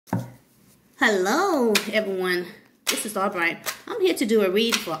Hello, everyone. This is Starbright. I'm here to do a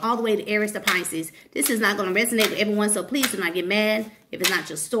read for all the way to Aries to Pisces. This is not going to resonate with everyone, so please do not get mad if it's not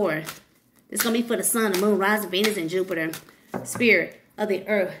your story. It's going to be for the sun, the moon, rising, Venus, and Jupiter. Spirit of the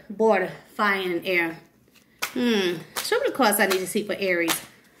earth, border, fire, and air. Show me the cards I need to see for Aries.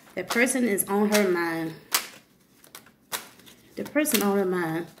 The person is on her mind. The person on her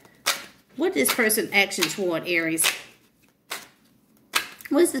mind. What is this person action toward Aries?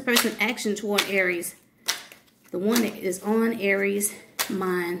 What is this person action toward Aries? The one that is on Aries'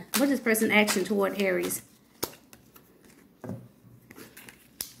 mind. What is this person action toward Aries?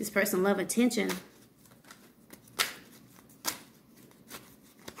 This person love attention.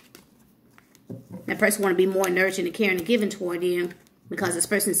 That person want to be more nurturing and caring and giving toward you because this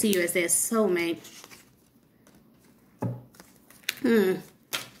person see you as their soulmate.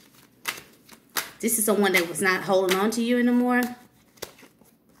 This is someone that was not holding on to you anymore.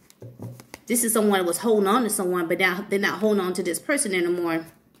 This is someone that was holding on to someone, but now they're not holding on to this person anymore.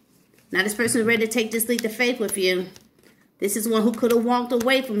 Now this person is ready to take this leap of faith with you. This is one who could have walked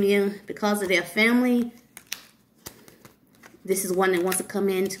away from you because of their family. This is one that wants to come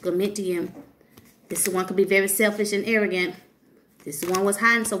in to commit to you. This one could be very selfish and arrogant. This one was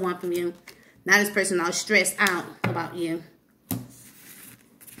hiding someone from you. Now this person is stressed out about you.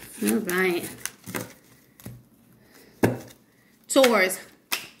 All right. Taurus.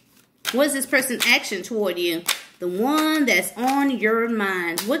 What is this person action toward you? The one that's on your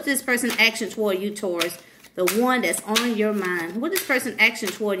mind. What is this person action toward you, Taurus? The one that's on your mind. What is this person action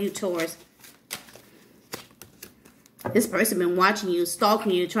toward you, Taurus? This person been watching you,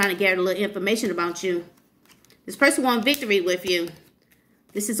 stalking you, trying to gather a little information about you. This person wants victory with you.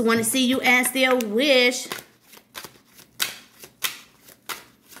 This is the one to see you as their wish.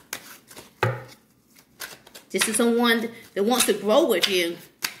 This is someone that wants to grow with you.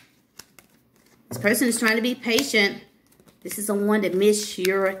 This person is trying to be patient. This is someone that miss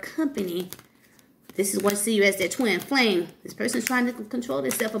your company. This is one to see you as their twin flame. This person is trying to control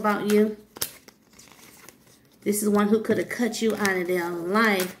themselves about you. This is one who could have cut you out of their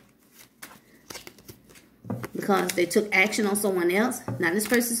life because they took action on someone else. Now this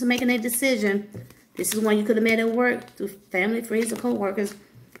person is making a decision. This is one you could have met at work through family, friends, or co-workers.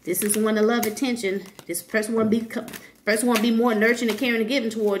 This is one that love attention. This person want to be more nurturing and caring and giving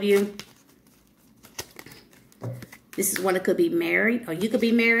toward you. This is one that could be married, or you could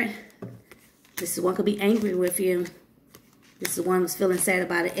be married. This is one could be angry with you. This is one who's feeling sad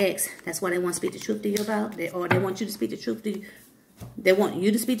about an ex. That's why they want to speak the truth to you about. Or they want you to speak the truth to you. They want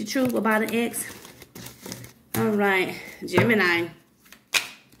you to speak the truth about an ex. All right, Gemini.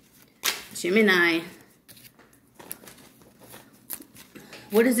 Gemini.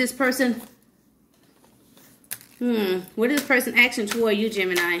 What is this person? What is this person action toward you,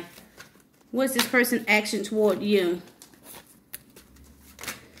 Gemini? What's this person action toward you?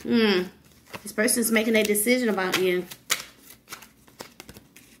 This person's making a decision about you.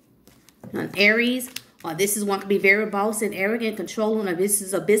 An Aries, or this is one could be very boss and arrogant, controlling, or this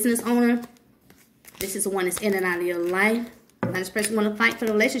is a business owner. This is the one that's in and out of your life. Now this person want to fight for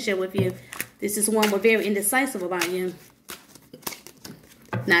the relationship with you. This is one who's very indecisive about you.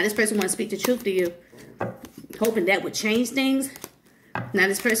 Now this person want to speak the truth to you, hoping that would change things. Now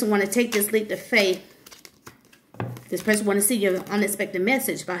this person want to take this leap of faith. This person want to see your unexpected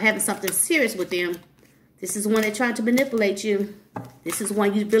message about having something serious with them. This is one that tried to manipulate you. This is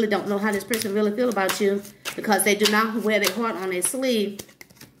one you really don't know how this person really feel about you because they do not wear their heart on their sleeve.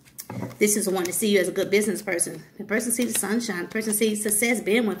 This is the one to see you as a good business person. The person sees the sunshine. The person sees success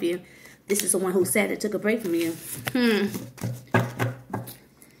being with you. This is the one who sad that took a break from you.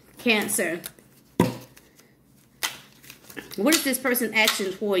 Cancer. What is this person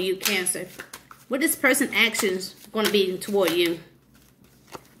action toward you, Cancer? What is this person actions going to be toward you?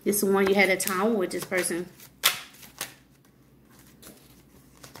 This is the one you had a tower with this person.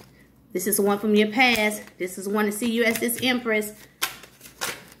 This is the one from your past. This is the one to see you as this Empress.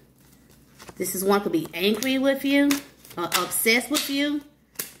 This is one could be angry with you or obsessed with you.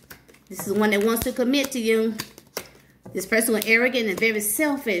 This is the one that wants to commit to you. This person was arrogant and very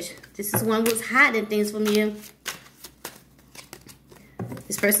selfish. This is one who was hiding things from you.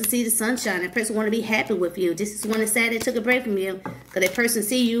 This person sees the sunshine. That person want to be happy with you. This is one that's sad that took a break from you. Because that person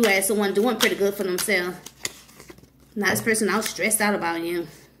see you as someone doing pretty good for themselves. Now this person all stressed out about you.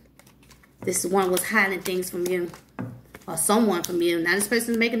 This is one who was hiding things from you. Or someone from you. Now this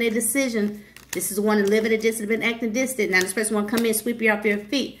person is making a decision. This is the one that live at a distance, been acting distant. Now this person want to come in and sweep you off your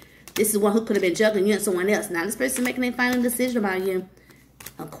feet. This is one who could have been juggling you and someone else. Now this person is making a final decision about you.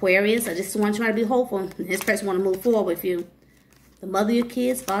 Aquarius, I just want to try to be hopeful. This person want to move forward with you. the mother of your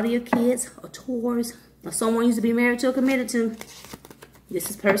kids, father of your kids, or Taurus, or someone used to be married to or committed to. This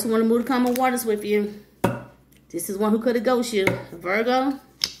is person want to move to common waters with you. This is one who could have ghosted you. A Virgo,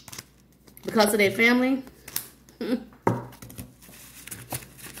 because of their family.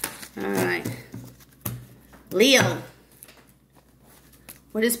 Alright. Leo.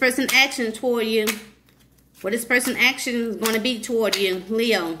 What is person action toward you? What is person action is going to be toward you?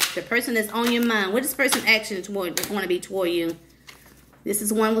 Leo. The person that's on your mind. What is person action toward that's going to be toward you? This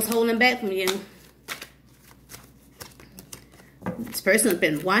is one was holding back from you. This person has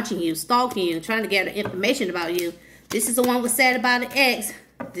been watching you, stalking you, trying to gather information about you. This is the one who was sad about an ex.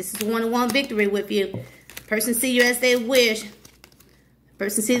 This is the one who won victory with you. The person see you as they wish. The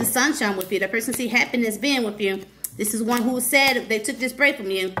person see the sunshine with you. The person see happiness being with you. This is one who was sad if they took this break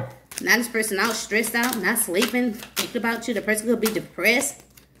from you. Now this person out, stressed out, not sleeping, thinking about you. The person could be depressed.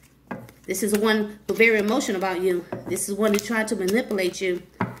 This is the one who's very emotional about you. This is one who tried to manipulate you.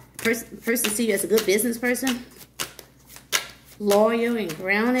 Person see you as a good business person. Loyal and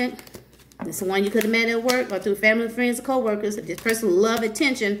grounded. This is the one you could have met at work or through family, friends, or co-workers. If this person love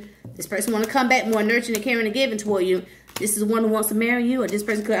attention, this person want to come back more nurturing and caring and giving toward you. This is the one who wants to marry you, or this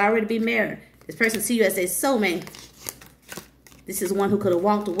person could already be married. This person see you as their soulmate. This is one who could have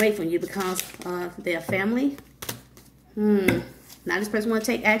walked away from you because of their family. Now this person want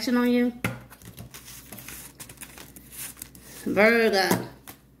to take action on you. Virgo.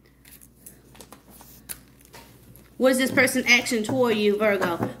 What is this person action toward you,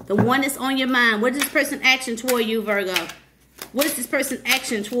 Virgo? The one that's on your mind. What is this person action toward you, Virgo? What is this person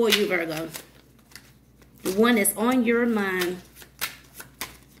action toward you, Virgo? The one that's on your mind.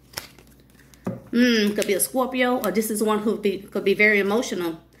 Could be a Scorpio, or this is one who could be very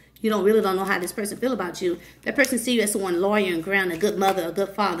emotional. You don't know how this person feel about you. That person see you as someone loyal and grounded, a good mother, a good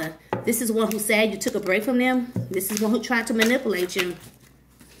father. This is one who said you took a break from them. This is one who tried to manipulate you.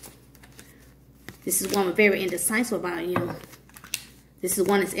 This is one who's very indecisive about you. This is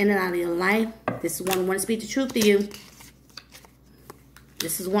one that's in and out of your life. This is one who wants to speak the truth to you.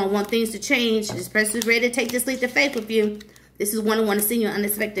 This is one who wants things to change. This person is ready to take this leap of faith with you. This is one who wants to send you an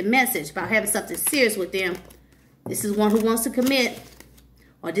unexpected message about having something serious with them. This is one who wants to commit.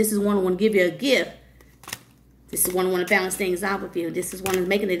 Or this is one who wants to give you a gift. This is one who wants to balance things out with you. This is one who's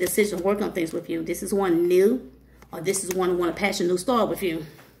making a decision to work on things with you. This is one new. Or this is one who wants a passion new start with you.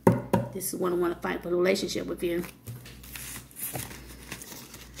 This is one who wants to fight for the relationship with you.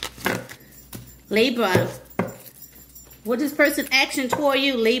 Libra. What is this person action toward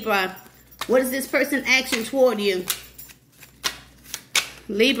you, Libra? What is this person action toward you?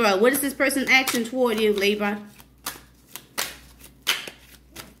 Libra, what is this person action toward you, Libra?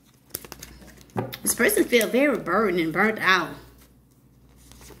 This person feels very burdened and burnt out.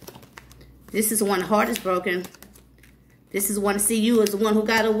 This is the one the heart is broken. This is the one to see you as the one who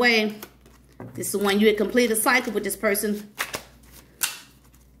got away. This is the one you had completed a cycle with this person.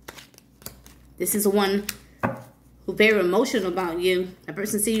 This is the one who's very emotional about you. A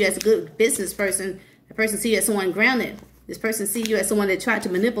person see you as a good business person. A person see you as someone grounded. This person see you as someone that tried to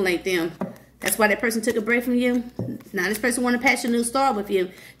manipulate them. That's why that person took a break from you. Now this person want to patch a new start with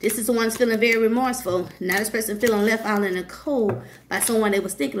you. This is the one that's feeling very remorseful. Now this person feeling left out in the cold by someone they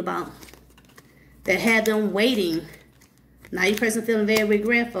was thinking about. That had them waiting. Now your person feeling very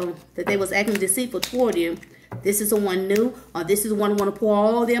regretful that they was acting deceitful toward you. This is the one new, or this is the one who want to pour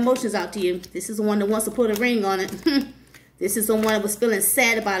all the emotions out to you. This is the one that wants to put a ring on it. This is the one that was feeling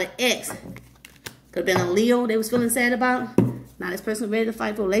sad about an ex. Could have been a Leo they was feeling sad about. Now this person ready to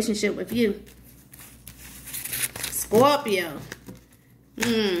fight for a relationship with you. Scorpio.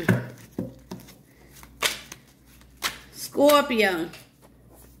 Scorpio.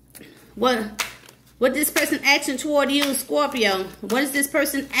 What this person action toward you, Scorpio? What is this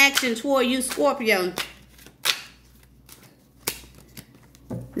person action toward you, Scorpio?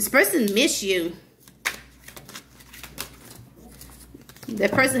 This person miss you.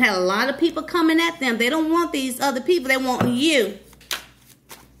 That person had a lot of people coming at them. They don't want these other people. They want you.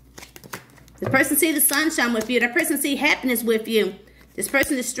 The person see the sunshine with you. That person see happiness with you. This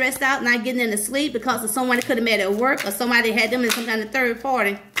person is stressed out, not getting into sleep because of someone they could have met at work or somebody had them in some kind of third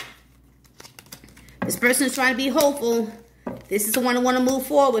party. This person is trying to be hopeful. This is the one who want to move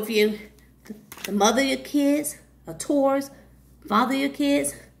forward with you. The mother of your kids, a Taurus, father of your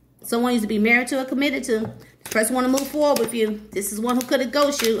kids, someone used to be married to or committed to. This person want to move forward with you. This is one who could have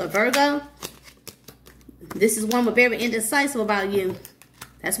ghosted you, a Virgo. This is one who very indecisive about you.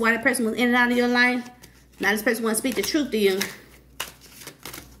 That's why that person was in and out of your life. Now this person want to speak the truth to you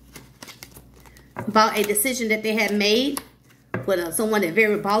about a decision that they had made with someone that's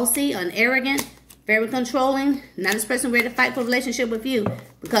very bossy and arrogant, very controlling. Now this person ready to fight for a relationship with you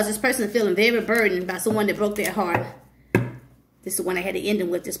because this person is feeling very burdened by someone that broke their heart. This is the one I had to end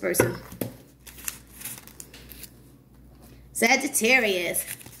with this person. Sagittarius.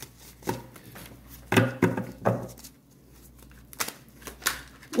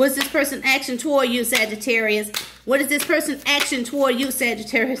 What is this person action toward you, Sagittarius? What is this person action toward you,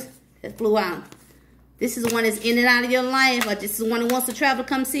 Sagittarius? That flew out. This is the one that's in and out of your life, or this is the one who wants to travel to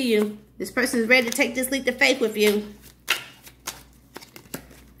come see you. This person is ready to take this leap of faith with you.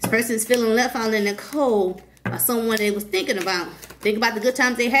 This person is feeling left out in the cold by someone they was thinking about. Think about the good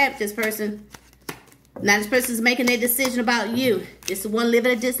times they had with this person. Now this person is making their decision about you. This is one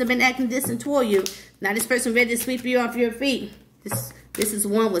living a distant, been acting distant toward you. Now this person ready to sweep you off your feet. This is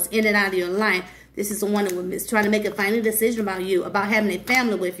one was in and out of your life. This is the one that was trying to make a final decision about you, about having a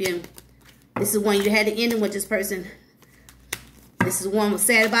family with you. This is one you had to end with this person. This is one was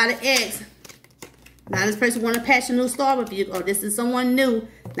sad about an ex. Now this person want a passion new start with you, or this is someone new.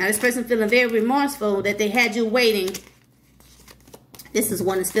 Now this person feeling very remorseful that they had you waiting. This is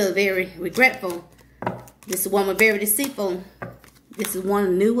one that's feeling very regretful. This is one was very deceitful. This is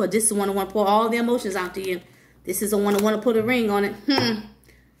one new, or this is one that want to pour all their emotions out to you. This is the one that want to put a ring on it.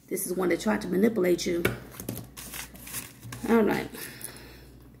 This is one that tried to manipulate you. All right.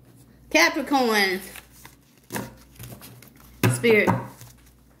 Capricorn. Spirit.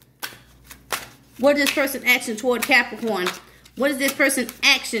 What is this person action toward Capricorn? What is this person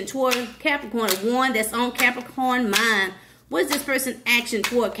action toward Capricorn? One that's on Capricorn mind. What is this person action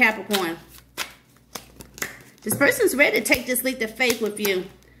toward Capricorn? This person's ready to take this leap of faith with you.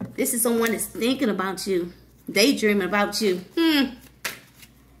 This is someone that's thinking about you. Daydreaming about you.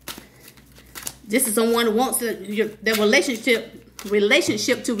 This is someone who wants their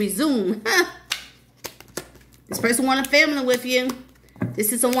relationship to resume. This person wants a family with you.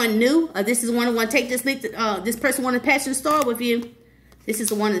 This is someone new, or this is one who want to take this leap. This person wants a passion start with you. This is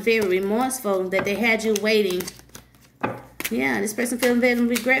the one that's very remorseful that they had you waiting. Yeah, this person feeling very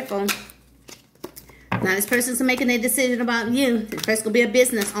regretful. Now this person's making a decision about you. This person could be a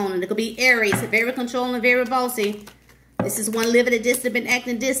business owner. It could be Aries, very controlling, very bossy. This is one living a distant, been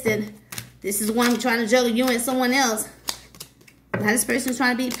acting distant. This is one who's trying to juggle you and someone else. Now this person's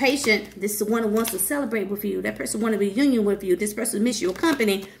trying to be patient. This is the one who wants to celebrate with you. That person wants a reunion with you. This person miss your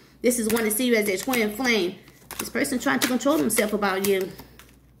company. This is one to see you as their twin flame. This person trying to control himself about you.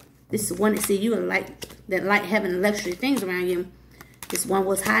 This is one that see you like having luxury things around you. This one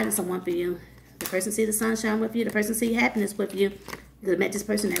was hiding someone for you. The person see the sunshine with you. The person see happiness with you. You could have met this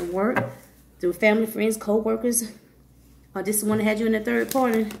person at work, through family, friends, co-workers. Or this is the one that had you in the third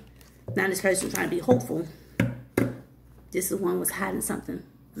party. Now this person trying to be hopeful. This is one was hiding something.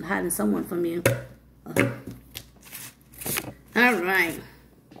 Hiding someone from you. All right.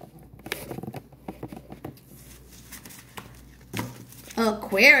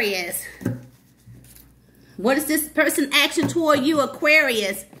 Aquarius. What is this person action toward you,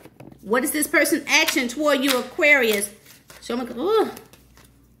 Aquarius? What is this person action toward you, Aquarius? Show me. Ooh.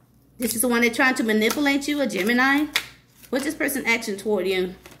 This is the one that's trying to manipulate you, a Gemini. What's this person action toward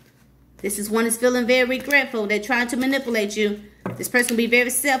you? This is one that's feeling very regretful. They're trying to manipulate you. This person will be very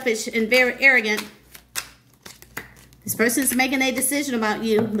selfish and very arrogant. This person is making a decision about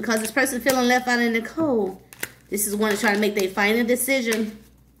you because this person is feeling left out in the cold. This is one that's trying to make their final decision.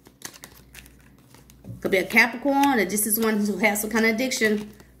 Could be a Capricorn, or this is one who has some kind of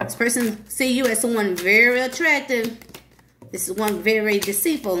addiction. This person see you as someone very attractive. This is one very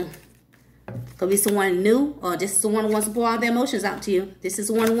deceitful. Could be someone new, or this is the one who wants to pour all their emotions out to you. This is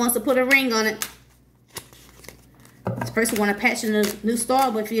the one who wants to put a ring on it. This person wants a passionate new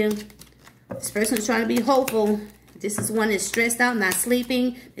start with you. This person is trying to be hopeful. This is one that's stressed out, not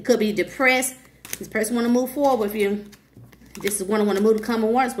sleeping. It could be depressed. This person want to move forward with you. This is one who want to move to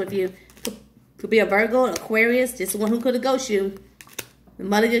common waters with you. Could be a Virgo, an Aquarius. This is one who could have ghosted you. The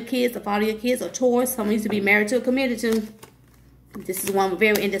mother of your kids, the father of your kids, or Taurus. Someone used to be married to or committed to. This is one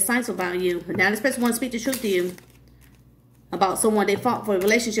very indecisive about you. Now this person wants to speak the truth to you about someone they fought for a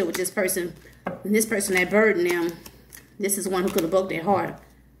relationship with this person. And this person that burdened them. This is one who could have broke their heart.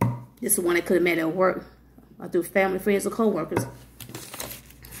 This is one that could have met at work, or through family, friends, or co-workers.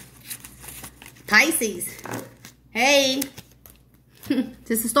 Pisces. Hey.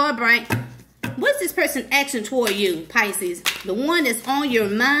 This is Starbright. What's this person action toward you, Pisces? The one that's on your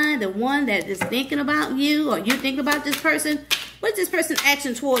mind, the one that is thinking about you, or you think about this person. What's this person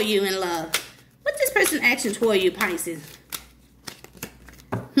action toward you in love? What's this person action toward you, Pisces?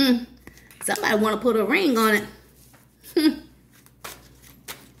 Somebody want to put a ring on it.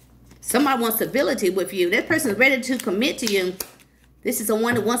 Somebody wants stability with you. That person is ready to commit to you. This is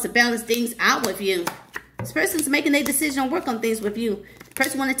someone that wants to balance things out with you. This person's making a decision on work on things with you. This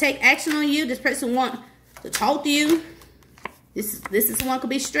person want to take action on you. This person want to talk to you. This is someone could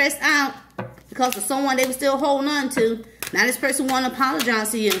be stressed out because of someone they were still holding on to. Now this person want to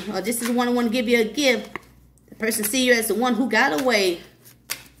apologize to you. Or this is the one who want to give you a gift. The person see you as the one who got away.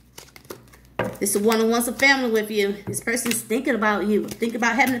 This is the one who wants a family with you. This person's thinking about you. Thinking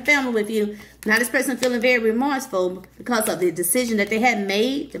about having a family with you. Now this person feeling very remorseful because of the decision that they had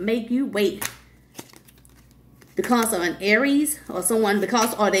made to make you wait. Because of an Aries or someone,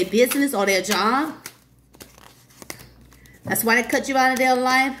 because of their business or their job. That's why they cut you out of their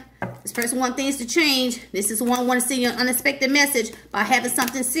life. This person wants things to change. This is one who want to see an unexpected message by having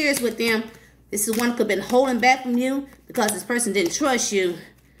something serious with them. This is one who could have been holding back from you because this person didn't trust you.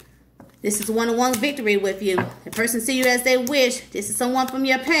 This is one who wants victory with you. The person see you as they wish. This is someone from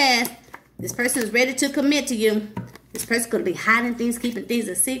your past. This person is ready to commit to you. This person could be hiding things, keeping things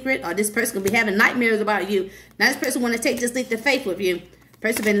a secret, or this person could be having nightmares about you. Now this person want to take this leap of faith with you. The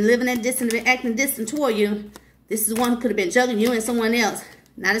person been living at distance, been acting distant toward you. This is one who could have been juggling you and someone else.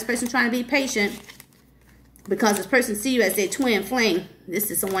 Now this person trying to be patient because this person see you as their twin flame.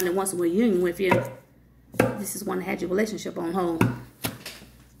 This is someone that wants a reunion with you. This is one that had your relationship on hold.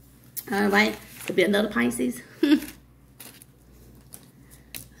 All right, could be another Pisces.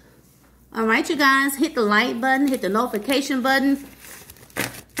 All right, you guys, hit the like button, hit the notification button.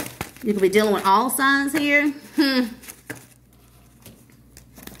 You could be dealing with all signs here.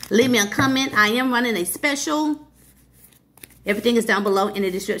 Leave me a comment. I am running a special. Everything is down below in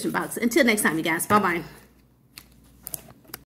the description box. Until next time, you guys. Bye-bye.